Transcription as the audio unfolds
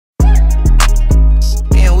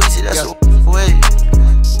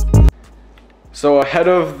So ahead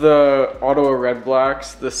of the Ottawa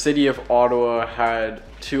Redblacks, the city of Ottawa had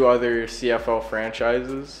 2 other CFL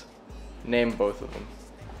franchises. Name both of them.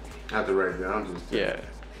 I have to write it down just. Yeah.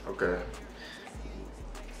 Okay.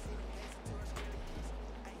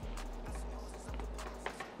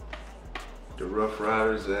 The Rough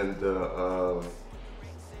Riders and the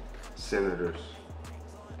Senators.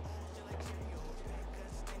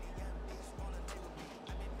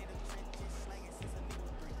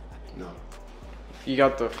 No. You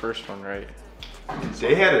got the first one right.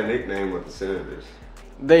 They had a nickname with the Senators.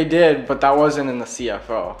 They did, but that wasn't in the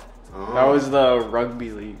CFL. Oh. That was the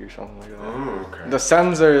rugby league or something like that. Oh, okay. The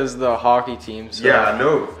Sens is the hockey team. So yeah, I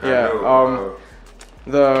know. Yeah. I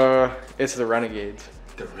know. It's the Renegades.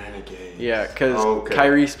 The Renegades. Yeah, because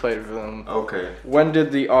Kyrie's played for them. Okay. When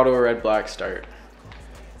did the Ottawa Redblacks start?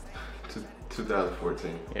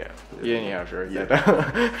 2014. Yeah. You didn't have to write that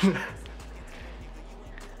down.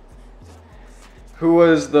 Who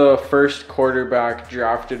was the first quarterback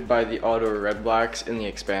drafted by the Ottawa Redblacks in the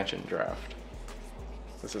expansion draft?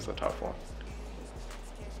 This is a tough one.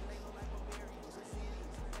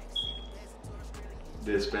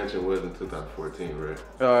 The expansion was in 2014,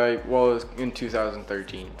 right? Well, it was in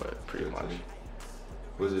 2013, but pretty much.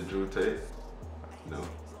 Was it Drew Tate? No.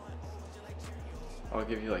 I'll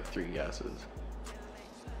give you like 3 guesses.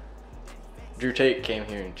 Drew Tate came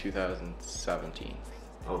here in 2017.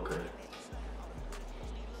 Okay.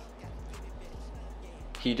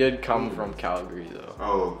 He did come from Calgary, though.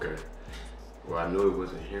 Oh, okay. Well, I know it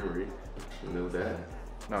wasn't Henry. I know that.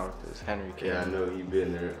 No, it was Henry King. Yeah, I know he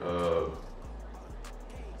been there.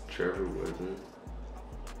 Trevor wasn't.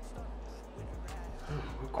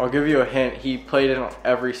 I'll give you a hint. He played in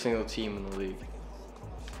every single team in the league.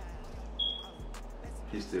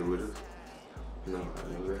 He's still with us? No, I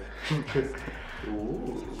know that.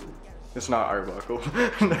 Ooh. It's not Arbuckle.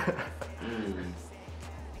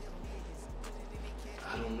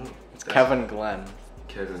 I don't know. It's Kevin Glenn.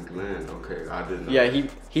 Kevin Glenn, okay. I didn't know. Yeah,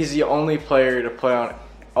 he's the only player to play on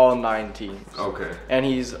all 9 teams. Okay. And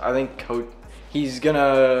I think he's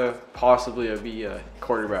gonna possibly be a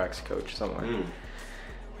quarterbacks coach somewhere.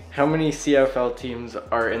 How many CFL teams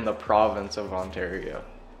are in the province of Ontario?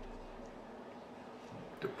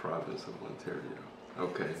 The province of Ontario.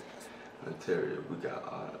 Okay. Ontario. We got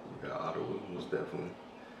Ottawa, most definitely.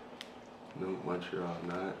 No, Montreal,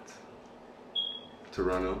 not.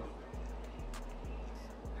 Toronto.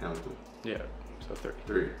 Hamilton. Yeah, so 3.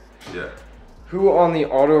 3. Yeah. Who on the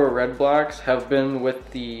Ottawa Redblacks have been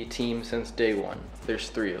with the team since day 1? There's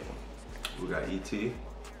 3 of them. We got ET.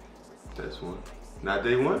 That's one. Not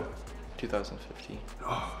day 1? 2015.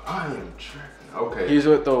 Oh, I am tripping. Okay. He's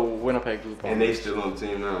with the Winnipeg Blue Bombers. And they still on the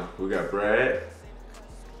team now. We got Brad.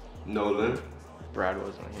 Nolan. Brad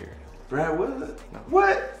wasn't here. Brad wasn't? No.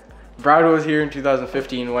 What? Brad was here in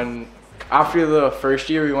 2015 when, after the first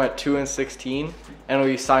year, we went 2-16, and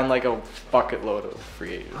we signed like a bucket load of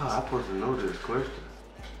free agents. Oh, I'm supposed to know this question.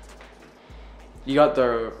 You got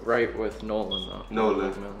the right with Nolan though.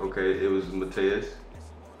 Nolan. Okay, it was Mateus.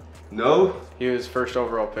 No? He was first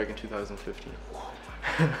overall pick in 2015.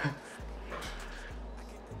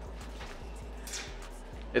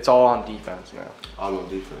 It's all on defense now. All on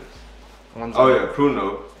defense. Yeah,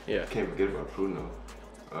 Pruno. Yeah. Can't forget about Pruno.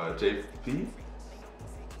 JP?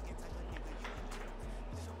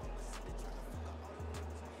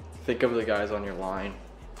 Think of the guys on your line.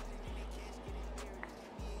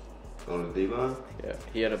 On the D-line? Yeah,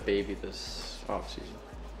 he had a baby this offseason.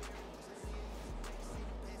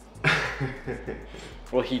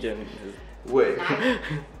 Well, he didn't. Wait.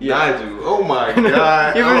 Yeah. Nigel. Oh my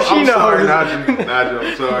God. Even she I'm knows. sorry, Nigel. Nigel,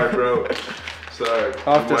 I'm sorry, bro. Sorry.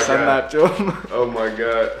 I'll have to send that to him. Oh my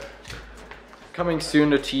God. Coming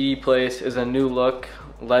soon to TD Place is a new look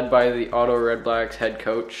led by the Ottawa Redblacks head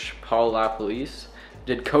coach, Paul Lapolice.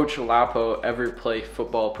 Did Coach Lapo ever play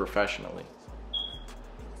football professionally?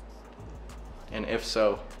 And if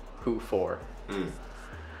so, who for?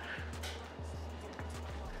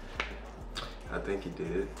 I think he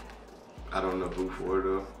did. I don't know who for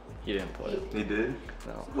though. He didn't play. He did?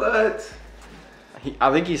 No. What?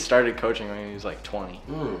 I think he started coaching when he was like 20.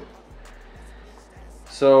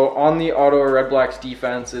 So on the Ottawa Redblacks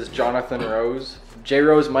defense is Jonathan Rose. J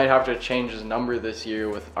Rose might have to change his number this year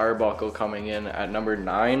with Arbuckle coming in at number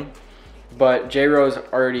 9. But J Rose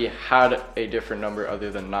already had a different number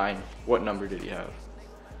other than 9. What number did he have?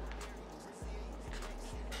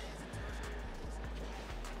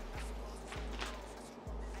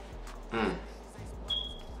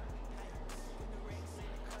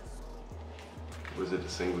 Was it a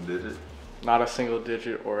single digit? Not a single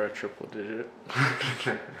digit or a triple digit.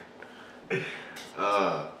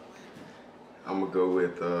 I'm gonna go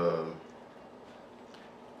with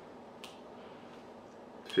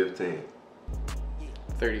 15.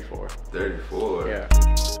 34. 34.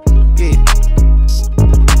 Yeah.